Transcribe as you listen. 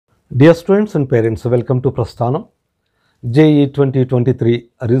Dear students and parents, welcome to PRASTHANAM. jee'2023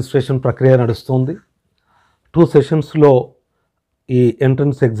 registration ప్రక్రియ నడుస్తుంది. 2 సెషన్స్లో ఈ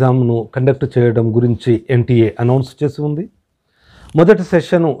ఎంట్రన్స్ ఎగ్జామ్ను కండక్ట్ చేయడం గురించి ఎన్టీఏ అనౌన్స్ చేసి ఉంది. మొదటి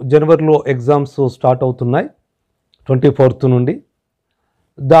సెషన్ జనవరిలో ఎగ్జామ్స్ స్టార్ట్ అవుతున్నాయి 24th నుండి.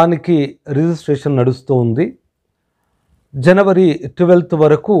 దానికి రిజిస్ట్రేషన్ నడుస్తూ ఉంది. జనవరి 12th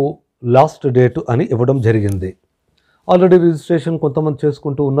వరకు లాస్ట్ డేట్ అని ఇవ్వడం జరిగింది. ఆల్రెడీ రిజిస్ట్రేషన్ కొంతమంది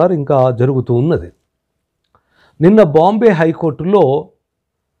చేసుకుంటూ ఉన్నారు, ఇంకా జరుగుతూ ఉన్నది. నిన్న బాంబే హైకోర్టులో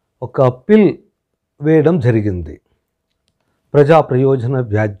ఒక పిల్ వేయడం జరిగింది, ప్రజా ప్రయోజన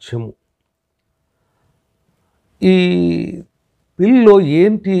వ్యాజ్యము. ఈ పిల్లో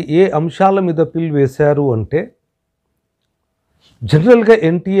ఏ అంశాల మీద పిల్ వేశారు అంటే, జనరల్గా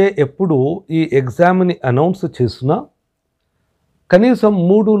ఎన్టీఏ ఎప్పుడు ఈ ఎగ్జామ్ని అనౌన్స్ చేసినా కనీసం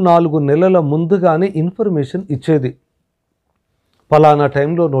 3-4 నెలల ముందుగానే ఇన్ఫర్మేషన్ ఇచ్చేది. ఫలానా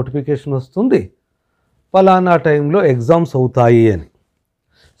టైంలో నోటిఫికేషన్ వస్తుంది, ఫలానా టైంలో ఎగ్జామ్స్ అవుతాయి అని.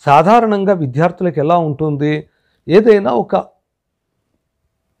 సాధారణంగా విద్యార్థులకు ఎలా ఉంటుంది, ఏదైనా ఒక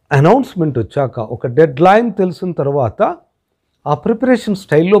అనౌన్స్మెంట్ వచ్చాక, ఒక డెడ్ లైన్ తెలిసిన తర్వాత ఆ ప్రిపరేషన్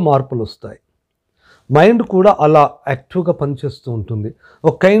స్టైల్లో మార్పులు వస్తాయి. మైండ్ కూడా అలా యాక్టివ్గా పనిచేస్తూ ఉంటుంది.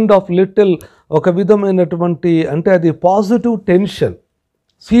 ఒక కైండ్ ఆఫ్ లిటిల్ ఒక విధమైనటువంటి, అంటే అది పాజిటివ్ టెన్షన్,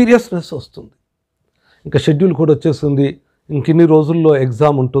 సీరియస్నెస్ వస్తుంది. ఇంకా షెడ్యూల్ కూడా వచ్చేస్తుంది, ఇంకిన్ని రోజుల్లో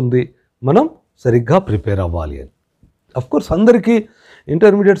ఎగ్జామ్ ఉంటుంది, మనం సరిగ్గా ప్రిపేర్ అవ్వాలి అని. అఫ్కోర్స్ అందరికీ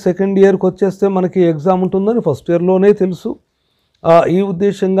ఇంటర్మీడియట్ సెకండ్ ఇయర్కి వచ్చేస్తే మనకి ఎగ్జామ్ ఉంటుందని ఫస్ట్ ఇయర్లోనే తెలుసు. ఈ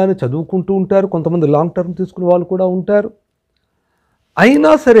ఉద్దేశంగానే చదువుకుంటూ ఉంటారు. కొంతమంది లాంగ్ టర్మ్ తీసుకునే వాళ్ళు కూడా ఉంటారు.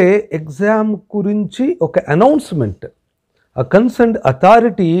 అయినా సరే ఎగ్జామ్ గురించి ఒక అనౌన్స్మెంట్, ఆ కన్సర్న్డ్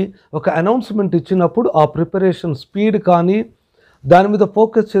అథారిటీ ఒక అనౌన్స్మెంట్ ఇచ్చినప్పుడు ఆ ప్రిపరేషన్ స్పీడ్ కానీ, దాని మీద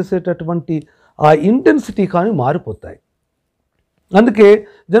ఫోకస్ చేసేటటువంటి ఆ ఇంటెన్సిటీ కానీ మారిపోతాయి. అందుకే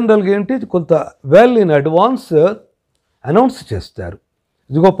జనరల్గా ఏంటి, కొంత వెల్ ఇన్ అడ్వాన్స్ అనౌన్స్ చేస్తారు.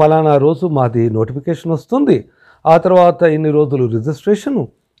 ఇదిగో పలానా రోజు మాది నోటిఫికేషన్ వస్తుంది, ఆ తర్వాత ఇన్ని రోజులు రిజిస్ట్రేషను,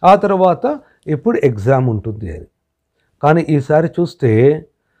 ఆ తర్వాత ఎప్పుడు ఎగ్జామ్ ఉంటుంది అని. కానీ ఈసారి చూస్తే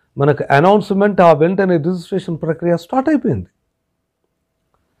మనకు అనౌన్స్మెంట్, ఆ వెంటనే రిజిస్ట్రేషన్ ప్రక్రియ స్టార్ట్ అయిపోయింది.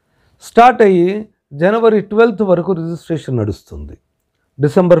 స్టార్ట్ అయ్యి జనవరి 12th వరకు రిజిస్ట్రేషన్ నడుస్తుంది.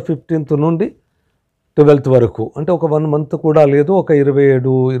 డిసెంబర్ 15th నుండి 12th వరకు, అంటే ఒక 1 month కూడా లేదు, ఒక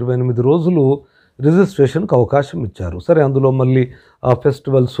 27-28 రోజులు రిజిస్ట్రేషన్కి అవకాశం ఇచ్చారు. సరే, అందులో మళ్ళీ ఆ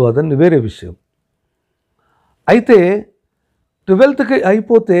ఫెస్టివల్స్ అదన్నీ వేరే విషయం. అయితే 12th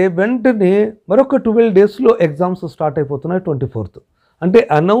అయిపోతే వెంటనే మరొక 12 daysలో ఎగ్జామ్స్ స్టార్ట్ అయిపోతున్నాయి 24th. అంటే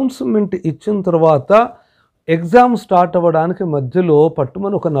అనౌన్స్మెంట్ ఇచ్చిన తర్వాత ఎగ్జామ్ స్టార్ట్ అవ్వడానికి మధ్యలో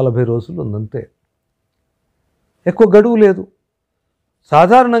పట్టుమని ఒక 40 రోజులు ఉందంతే, ఎక్కువ గడువు లేదు.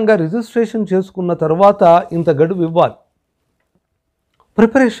 సాధారణంగా రిజిస్ట్రేషన్ చేసుకున్న తర్వాత ఇంత గడువు ఇవ్వాలి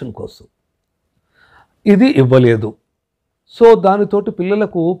ప్రిపరేషన్ కోసం, ఇది ఇవ్వలేదు. సో దానితోటి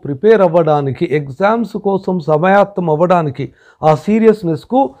పిల్లలకు ప్రిపేర్ అవ్వడానికి, ఎగ్జామ్స్ కోసం సమాయత్తం అవ్వడానికి, ఆ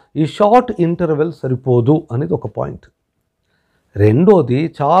సీరియస్నెస్కు ఈ షార్ట్ ఇంటర్వెల్ సరిపోదు అనేది ఒక పాయింట్. రెండోది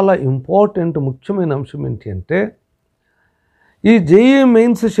చాలా ఇంపార్టెంట్, ముఖ్యమైన అంశం ఏంటి అంటే, ఈ జేఈఈ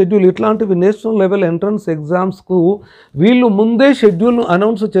మెయిన్స్ షెడ్యూల్, ఇట్లాంటివి నేషనల్ లెవెల్ ఎంట్రన్స్ ఎగ్జామ్స్కు వీళ్ళు ముందే షెడ్యూల్ను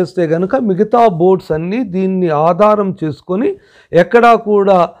అనౌన్స్ చేస్తే కనుక మిగతా బోర్డ్స్ అన్నీ దీన్ని ఆధారం చేసుకొని ఎక్కడా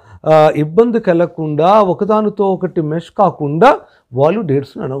కూడా ఇబ్బంది కలగకుండా, ఒకదానితో ఒకటి మెష్ కాకుండా వాళ్ళు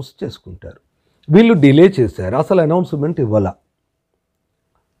డేట్స్ని అనౌన్స్ చేసుకుంటారు. వీళ్ళు డిలే చేశారు, అసలు అనౌన్స్మెంట్ ఇవ్వాల,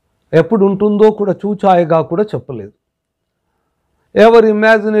 ఎప్పుడు ఉంటుందో కూడా చూచాయగా కూడా చెప్పలేదు. ఎవరి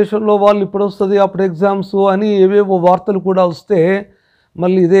ఇమాజినేషన్లో వాళ్ళు ఇప్పుడు వస్తుంది అప్పుడు ఎగ్జామ్స్ అని ఏవేవో వార్తలు కూడా వస్తే,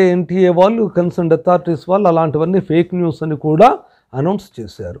 మళ్ళీ ఇదే ఎన్టీఏ వాళ్ళు, కన్సర్న్డ్ అథారిటీస్ వాళ్ళు అలాంటివన్నీ ఫేక్ న్యూస్ అని కూడా అనౌన్స్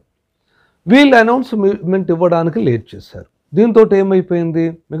చేశారు. వీళ్ళు అనౌన్స్మెంట్ ఇవ్వడానికి లేట్ చేశారు. దీంతో ఏమైపోయింది,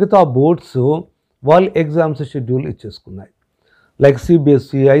 మిగతా బోర్డ్స్ వాళ్ళు exams schedule ఇచ్చేసుకున్నాయి. Like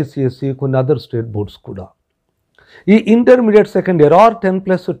CBSE, ICSE, కొన్ని అదర్ స్టేట్ బోర్డ్స్ కూడా. ఈ ఇంటర్మీడియట్ సెకండ్ ఇయర్ ఆర్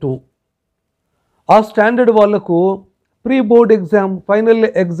 10+2 ఆ స్టాండర్డ్ వాళ్ళకు ప్రీ బోర్డ్ ఎగ్జామ్, ఫైనల్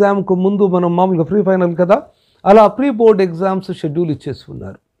ఎగ్జామ్కు ముందు మనం మామూలుగా ప్రీ ఫైనల్ కదా, అలా ప్రీ బోర్డ్ ఎగ్జామ్స్ షెడ్యూల్ ఇచ్చేసి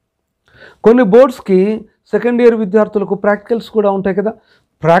ఉన్నారు. కొన్ని బోర్డ్స్కి సెకండ్ ఇయర్ విద్యార్థులకు ప్రాక్టికల్స్ కూడా ఉంటాయి కదా,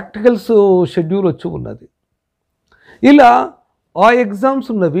 ప్రాక్టికల్స్ షెడ్యూల్ వచ్చి ఉన్నది. ఇలా ఆ ఎగ్జామ్స్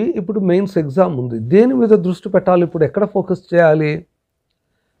ఉన్నవి. ఇప్పుడు మెయిన్స్ ఎగ్జామ్ ఉంది, దేని మీద దృష్టి పెట్టాలి, ఇప్పుడు ఎక్కడ ఫోకస్ చేయాలి,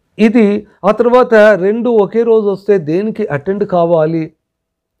 ఇది ఆ తర్వాత 2 ఒకే రోజు వస్తే దేనికి అటెండ్ కావాలి,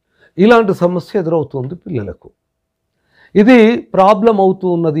 ఇలాంటి సమస్య ఎదురవుతుంది పిల్లలకు. ఇది ప్రాబ్లం అవుతూ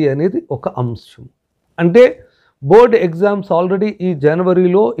ఉన్నది అనేది ఒక అంశం. అంటే బోర్డ్ ఎగ్జామ్స్ ఆల్రెడీ ఈ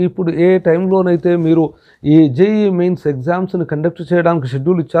జనవరిలో, ఇప్పుడు ఏ టైంలోనైతే మీరు ఈ జేఈఈ మెయిన్స్ ఎగ్జామ్స్ని కండక్ట్ చేయడానికి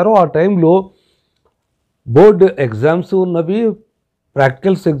షెడ్యూల్ ఇచ్చారో ఆ టైంలో బోర్డు ఎగ్జామ్స్ ఉన్నవి,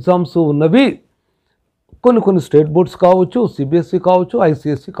 ప్రాక్టికల్స్ ఎగ్జామ్స్ ఉన్నవి కొన్ని స్టేట్ బోర్డ్స్ కావచ్చు, సిబిఎస్ఈ కావచ్చు,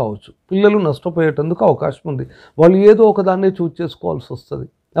 ఐసిఎస్ఈ కావచ్చు. పిల్లలు నష్టపోయేటందుకు అవకాశం ఉంది. వాళ్ళు ఏదో ఒకదాన్నే చూజ్ చేసుకోవాల్సి వస్తుంది.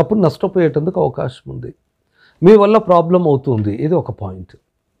 అప్పుడు నష్టపోయేటందుకు అవకాశం ఉంది. మీ వల్ల ప్రాబ్లం అవుతుంది. ఇది ఒక పాయింట్.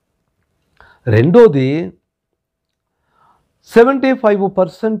 రెండోది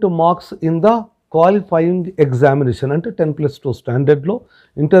 75% marks in the qualifying examination, అంటే 10+2 స్టాండర్డ్లో,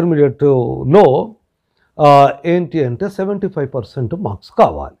 ఇంటర్మీడియట్లో ఏంటి అంటే 75% మార్క్స్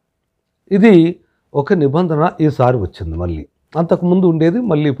కావాలి. ఇది ఒక నిబంధన ఈసారి వచ్చింది. మళ్ళీ అంతకుముందు ఉండేది,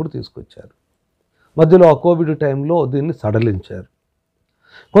 మళ్ళీ ఇప్పుడు తీసుకొచ్చారు. మధ్యలో ఆ కోవిడ్ టైంలో దీన్ని సడలించారు.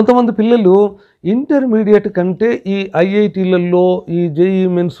 కొంతమంది పిల్లలు ఇంటర్మీడియట్ కంటే ఈ ఐఐటీలలో, ఈ జేఈఈ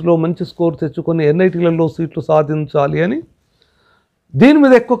మెయిన్స్లో మంచి స్కోర్ తెచ్చుకొని ఎన్ఐటీలలో సీట్లు సాధించాలి అని దీని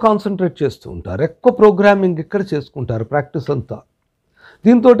మీద ఎక్కువ కాన్సన్ట్రేట్ చేస్తూ ఉంటారు. ఎక్కువ ప్రోగ్రామింగ్ ఇక్కడ చేసుకుంటారు, ప్రాక్టీస్ అంతా.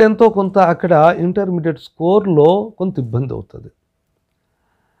 దీంతో ఎంతో కొంత అక్కడ ఇంటర్మీడియట్ స్కోర్లో కొంత ఇబ్బంది అవుతుంది.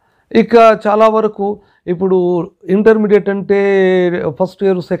 ఇక చాలా వరకు ఇప్పుడు ఇంటర్మీడియట్ అంటే ఫస్ట్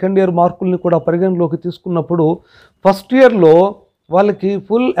ఇయర్, సెకండ్ ఇయర్ మార్కుల్ని కూడా పరిగణలోకి తీసుకున్నప్పుడు ఫస్ట్ ఇయర్లో వాళ్ళకి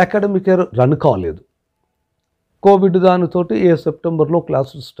ఫుల్ అకాడమిక్ ఇయర్ రన్ కాలేదు. కోవిడ్ దానితోటి సెప్టెంబర్లో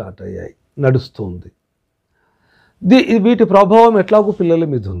క్లాసులు స్టార్ట్ అయ్యాయి, నడుస్తుంది. వీటి ప్రభావం ఎట్లాగో పిల్లల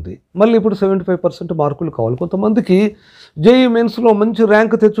మీద ఉంది. మళ్ళీ ఇప్పుడు 75% మార్కులు కావాలి. కొంతమందికి జేఈఈ మెయిన్స్లో మంచి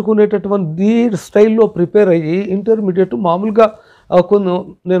ర్యాంక్ తెచ్చుకునేటటువంటి స్టైల్లో ప్రిపేర్ అయ్యి ఇంటర్మీడియట్ మామూలుగా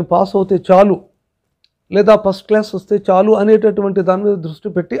నేను పాస్ అవుతే చాలు, లేదా ఫస్ట్ క్లాస్ వస్తే చాలు అనేటటువంటి దాని మీద దృష్టి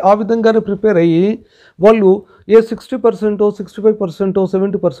పెట్టి ఆ విధంగానే ప్రిపేర్ అయ్యి వాళ్ళు 60%, 65%,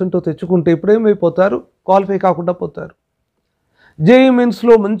 70% తెచ్చుకుంటే ఇప్పుడు ఏమైపోతారు? క్వాలిఫై కాకుండా పోతారు. జేఈఈ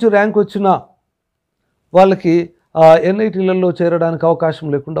మెయిన్స్లో మంచి ర్యాంక్ వచ్చినా వాళ్ళకి ఎన్ఐటీలలో చేరడానికి అవకాశం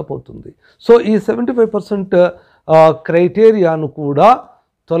లేకుండా పోతుంది. సో ఈ 75% క్రైటీరియాను కూడా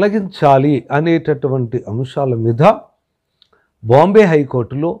తొలగించాలి అనేటటువంటి అంశాల మీద బాంబే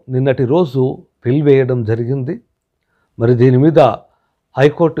హైకోర్టులో నిన్నటి రోజు పిల్ వేయడం జరిగింది. మరి దీని మీద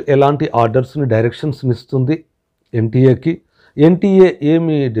హైకోర్టు ఎలాంటి ఆర్డర్స్ని, డైరెక్షన్స్ని ఇస్తుంది ఎన్టీఏకి, ఎన్టీఏ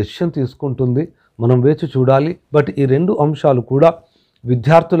ఏమి డెసిషన్ తీసుకుంటుంది మనం వేచి చూడాలి. బట్ ఈ రెండు అంశాలు కూడా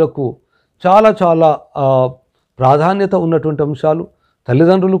విద్యార్థులకు చాలా చాలా ప్రాధాన్యత ఉన్నటువంటి అంశాలు.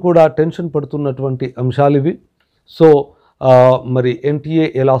 తల్లిదండ్రులు కూడా టెన్షన్ పడుతున్నటువంటి అంశాలు ఇవి. సో మరి ఎన్టీఏ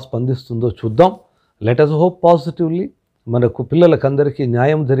ఎలా స్పందిస్తుందో చూద్దాం. Let us hope positively. మనకు పిల్లలకందరికీ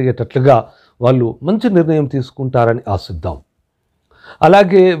న్యాయం జరిగేటట్లుగా వాళ్ళు మంచి నిర్ణయం తీసుకుంటారని ఆశిద్దాం.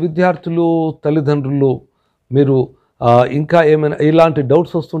 అలాగే విద్యార్థులు, తల్లిదండ్రులు, మీరు ఇంకా ఏమైనా ఇలాంటి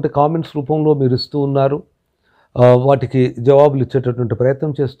డౌట్స్ వస్తుంటే కామెంట్స్ రూపంలో మీరు ఇస్తూ ఉన్నారు. వాటికి జవాబులు ఇచ్చేటటువంటి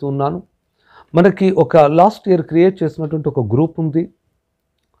ప్రయత్నం చేస్తూ ఉన్నాను. మనకి ఒక లాస్ట్ ఇయర్ క్రియేట్ చేసినటువంటి ఒక గ్రూప్ ఉంది.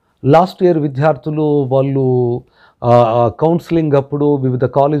 లాస్ట్ ఇయర్ విద్యార్థులు వాళ్ళు కౌన్సిలింగ్ అప్పుడు వివిధ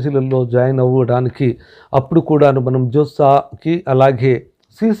కాలేజీలలో జాయిన్ అవ్వడానికి అప్పుడు కూడా మనం జోసాకి అలాగే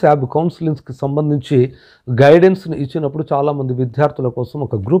సిశాబ్ కౌన్సిలింగ్స్కి సంబంధించి గైడెన్స్ని ఇచ్చినప్పుడు చాలామంది విద్యార్థుల కోసం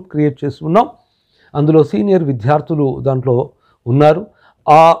ఒక గ్రూప్ క్రియేట్ చేసి ఉన్నాం. అందులో సీనియర్ విద్యార్థులు దాంట్లో ఉన్నారు.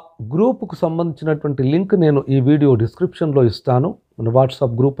 ఆ గ్రూప్కు సంబంధించినటువంటి లింక్ నేను ఈ వీడియో డిస్క్రిప్షన్లో ఇస్తాను. మన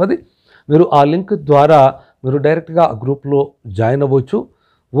వాట్సాప్ గ్రూప్ అది. మీరు ఆ లింక్ ద్వారా మీరు డైరెక్ట్గా ఆ గ్రూప్లో జాయిన్ అవ్వచ్చు.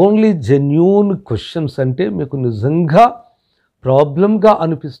 ఓన్లీ జెన్యూన్ క్వశ్చన్స్, అంటే మీకు నిజంగా ప్రాబ్లంగా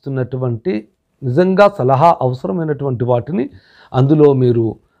అనిపిస్తున్నటువంటి, నిజంగా సలహా అవసరమైనటువంటి వాటిని అందులో మీరు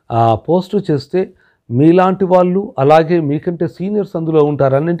పోస్ట్ చేస్తే మీలాంటి వాళ్ళు అలాగే మీకంటే సీనియర్స్ అందులో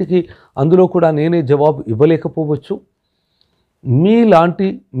ఉంటారు. అన్నింటికీ అందులో కూడా నేనే జవాబు ఇవ్వలేకపోవచ్చు. మీలాంటి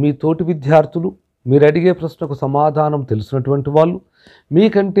మీ తోటి విద్యార్థులు, మీరు అడిగే ప్రశ్నకు సమాధానం తెలిసినటువంటి వాళ్ళు,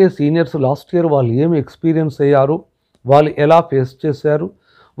 మీకంటే సీనియర్స్ లాస్ట్ ఇయర్ వాళ్ళు ఏమి ఎక్స్పీరియన్స్ అయ్యారు, వాళ్ళు ఎలా ఫేస్ చేశారు,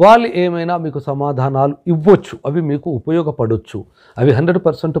 వాళ్ళు ఏమైనా మీకు సమాధానాలు ఇవ్వచ్చు. అవి మీకు ఉపయోగపడవచ్చు. అవి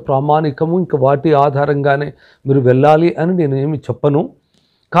 100% ప్రామాణికము. ఇంకా వాటి ఆధారంగానే మీరు వెళ్ళాలి అని నేను ఏమి చెప్పను.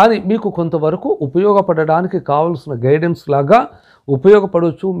 కానీ మీకు కొంతవరకు ఉపయోగపడడానికి కావలసిన గైడెన్స్ లాగా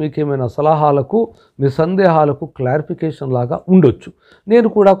ఉపయోగపడవచ్చు. మీకేమైనా సలహాలకు, మీ సందేహాలకు క్లారిఫికేషన్ లాగా ఉండొచ్చు. నేను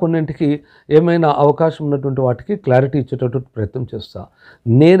కూడా కొన్నింటికి ఏమైనా అవకాశం ఉన్నటువంటి వాటికి క్లారిటీ ఇచ్చేటటువంటి ప్రయత్నం చేస్తా.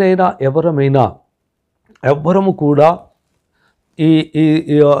 నేనైనా ఎవ్వరము కూడా ఈ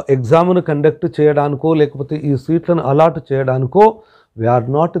ఎగ్జామ్ను కండక్ట్ చేయడానికో లేకపోతే ఈ సీట్లను అలాట్ చేయడానికో we are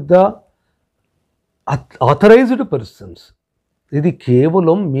not the authorised persons. ఇది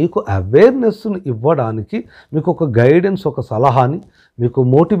కేవలం మీకు అవేర్నెస్ని ఇవ్వడానికి, మీకు ఒక గైడెన్స్, ఒక సలహాని, మీకు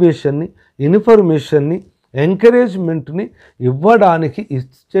మోటివేషన్ని, ఇన్ఫర్మేషన్ని, ఎంకరేజ్మెంట్ని ఇవ్వడానికి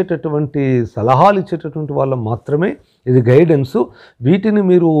ఇచ్చేటటువంటి సలహాలు ఇచ్చేటటువంటి వాళ్ళం మాత్రమే ఇది గైడెన్సు. వీటిని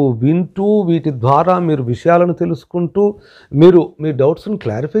మీరు వింటూ వీటి ద్వారా మీరు విషయాలను తెలుసుకుంటూ మీరు మీ డౌట్స్ని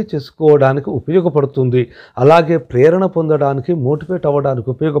క్లారిఫై చేసుకోవడానికి ఉపయోగపడుతుంది. అలాగే ప్రేరణ పొందడానికి, మోటివేట్ అవ్వడానికి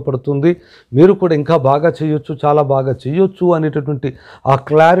ఉపయోగపడుతుంది. మీరు కూడా ఇంకా బాగా చేయొచ్చు, చాలా బాగా చేయొచ్చు అనేటటువంటి ఆ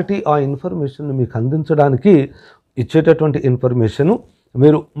క్లారిటీ, ఆ ఇన్ఫర్మేషన్ మీకు అందించడానికి ఇచ్చేటటువంటి ఇన్ఫర్మేషను.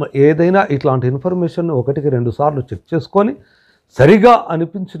 మీరు ఏదైనా ఇట్లాంటి ఇన్ఫర్మేషన్ 1-2 సార్లు చెక్ చేసుకొని సరిగా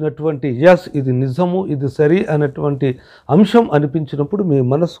అనిపించినటువంటి ఎస్ ఇది నిజము, ఇది సరి అనేటువంటి అంశం అనిపించినప్పుడు మీ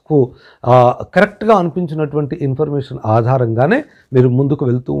మనసుకు కరెక్ట్గా అనిపించినటువంటి ఇన్ఫర్మేషన్ ఆధారంగానే మీరు ముందుకు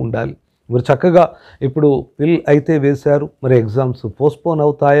వెళ్తూ ఉండాలి. మీరు చక్కగా ఇప్పుడు పిల్ అయితే వేశారు, మరి ఎగ్జామ్స్ పోస్ట్పోన్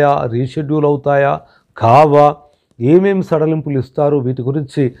అవుతాయా, రీషెడ్యూల్ అవుతాయా, కావా, ఏమేమి సడలింపులు ఇస్తారు, వీటి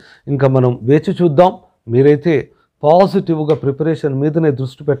గురించి ఇంకా మనం వేచి చూద్దాం. మీరైతే పాజిటివ్గా ప్రిపరేషన్ మీదనే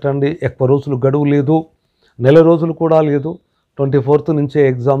దృష్టి పెట్టండి. ఎక్కువ రోజులు గడువు లేదు, నెల రోజులు కూడా లేదు. 24th నుంచే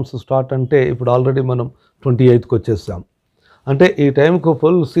ఎగ్జామ్స్ స్టార్ట్ అంటే ఇప్పుడు ఆల్రెడీ మనం 28కి వచ్చేసాం. అంటే ఈ టైంకు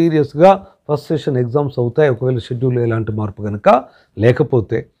ఫుల్ సీరియస్గా ఫస్ట్ సెషన్ ఎగ్జామ్స్ అవుతాయి, ఒకవేళ షెడ్యూల్ ఎలాంటి మార్పు కనుక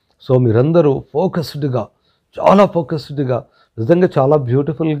లేకపోతే. సో మీరందరూ ఫోకస్డ్గా, చాలా ఫోకస్డ్గా, నిజంగా చాలా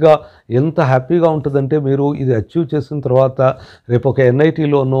బ్యూటిఫుల్గా, ఎంత హ్యాపీగా ఉంటుందంటే మీరు ఇది అచీవ్ చేసిన తర్వాత రేపు ఒక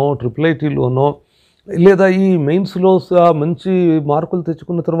NITలోనో IIITలోనో లేదా ఈ మెయిన్స్లో మంచి మార్కులు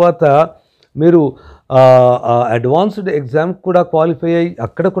తెచ్చుకున్న తర్వాత మీరు అడ్వాన్స్డ్ ఎగ్జామ్ కూడా క్వాలిఫై అయ్యి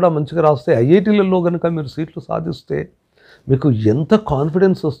అక్కడ కూడా మంచిగా రాస్తే, IITలలో కనుక మీరు సీట్లు సాధిస్తే మీకు ఎంత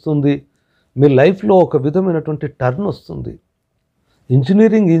కాన్ఫిడెన్స్ వస్తుంది, మీ లైఫ్లో ఒక విధమైనటువంటి టర్న్ వస్తుంది.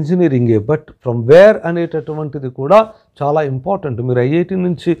 ఇంజనీరింగే, బట్ ఫ్రమ్ వేర్ అనేటటువంటిది కూడా చాలా ఇంపార్టెంట్. మీరు IIT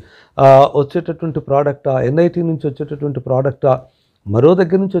నుంచి వచ్చేటటువంటి ప్రోడక్టా, NIT నుంచి వచ్చేటటువంటి ప్రోడక్టా, మరో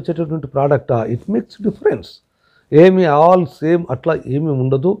దగ్గర నుంచి వచ్చేటటువంటి ప్రోడక్టా, ఇట్ మేక్స్ డిఫరెన్స్. ఏమి ఆల్ సేమ్ అట్లా ఏమీ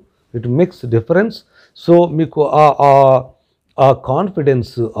ఉండదు, ఇట్ మేక్స్ డిఫరెన్స్. సో మీకు ఆ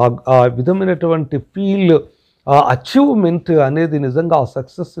కాన్ఫిడెన్స్, ఆ విధమైనటువంటి ఫీల్, ఆ అచీవ్మెంట్ అనేది నిజంగా ఆ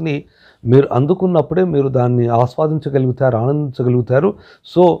సక్సెస్ని మీరు అందుకున్నప్పుడే మీరు దాన్ని ఆస్వాదించగలుగుతారు, ఆనందించగలుగుతారు.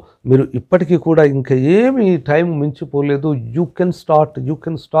 సో మీరు ఇప్పటికీ కూడా ఇంకా ఏమీ time మించిపోలేదు. You can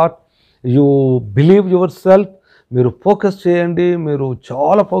start, you believe your self. మీరు ఫోకస్ చేయండి. మీరు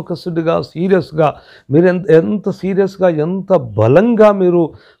చాలా ఫోకస్డ్గా, సీరియస్గా, మీరు ఎంత సీరియస్గా, ఎంత బలంగా మీరు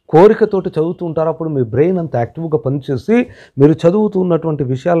కోరికతోటి చదువుతూ ఉంటారో అప్పుడు మీ బ్రెయిన్ అంత యాక్టివ్గా పనిచేసి మీరు చదువుతున్నటువంటి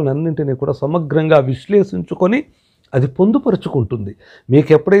విషయాలన్నింటినీ కూడా సమగ్రంగా విశ్లేషించుకొని అది పొందుపరుచుకుంటుంది. మీకు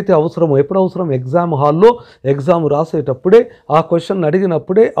ఎప్పుడైతే అవసరమో, ఎప్పుడు అవసరం, ఎగ్జామ్ హాల్లో ఎగ్జామ్ రాసేటప్పుడే, ఆ క్వశ్చన్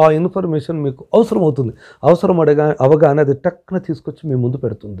అడిగినప్పుడే ఆ ఇన్ఫర్మేషన్ మీకు అవసరం అవుతుంది. అవసరం అవగానే అది టక్కున తీసుకొచ్చి మీ ముందు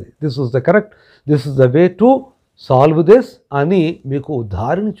పెడుతుంది. This is the way to solve this అని మీకు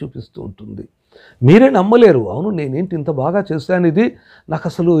దారిని చూపిస్తూ ఉంటుంది. మీరే నమ్మలేరు, అవును నేనేంటి ఇంత బాగా చేశాను, ఇది నాకు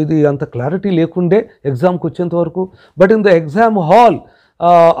అసలు ఇది అంత క్లారిటీ లేకుండే ఎగ్జామ్కి వచ్చేంత వరకు. But in the exam hall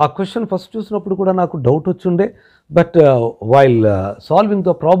ఆ క్వశ్చన్ ఫస్ట్ చూసినప్పుడు కూడా నాకు డౌట్ వచ్చిండే, but while solving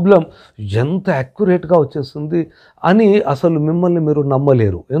the problem ఎంత యాక్యురేట్గా వచ్చేస్తుంది అని అసలు మిమ్మల్ని మీరు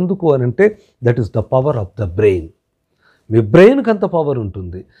నమ్మలేరు. ఎందుకు అని అంటే that is the power of the brain. మీ బ్రెయిన్కి అంత పవర్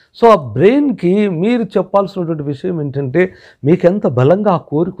ఉంటుంది. సో ఆ బ్రెయిన్కి మీరు చెప్పాల్సినటువంటి విషయం ఏంటంటే మీకు ఎంత బలంగా ఆ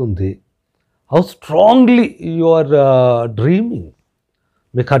కోరిక ఉంది, how strongly you are dreaming,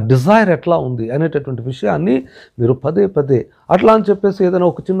 మీకు ఆ డిజైర్ ఎట్లా ఉంది అనేటటువంటి విషయాన్ని మీరు పదే అట్లా అని చెప్పేసి ఏదైనా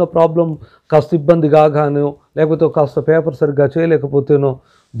ఒక చిన్న ప్రాబ్లం కాస్త ఇబ్బంది కాగానో, లేకపోతే కాస్త పేపర్ సరిగ్గా చేయలేకపోతేనో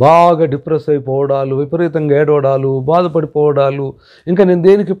బాగా డిప్రెస్ అయిపోవడాలు, విపరీతంగా ఏడవడాలు, బాధపడిపోవడాలు, ఇంకా నేను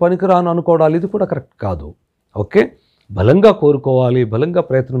దేనికి పనికిరాను అనుకోవడాలు, ఇది కూడా కరెక్ట్ కాదు. ఓకే, బలంగా కోరుకోవాలి, బలంగా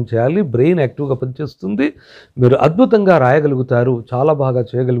ప్రయత్నం చేయాలి. బ్రెయిన్ యాక్టివ్గా పనిచేస్తుంది, మీరు అద్భుతంగా రాయగలుగుతారు, చాలా బాగా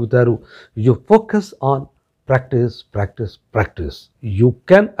చేయగలుగుతారు. You focus on practice. You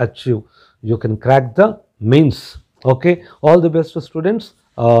can achieve, you can crack the mains. Okay, all the best students.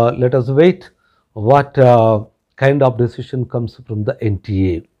 Let us wait what kind of decision comes from the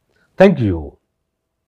NTA. Thank you.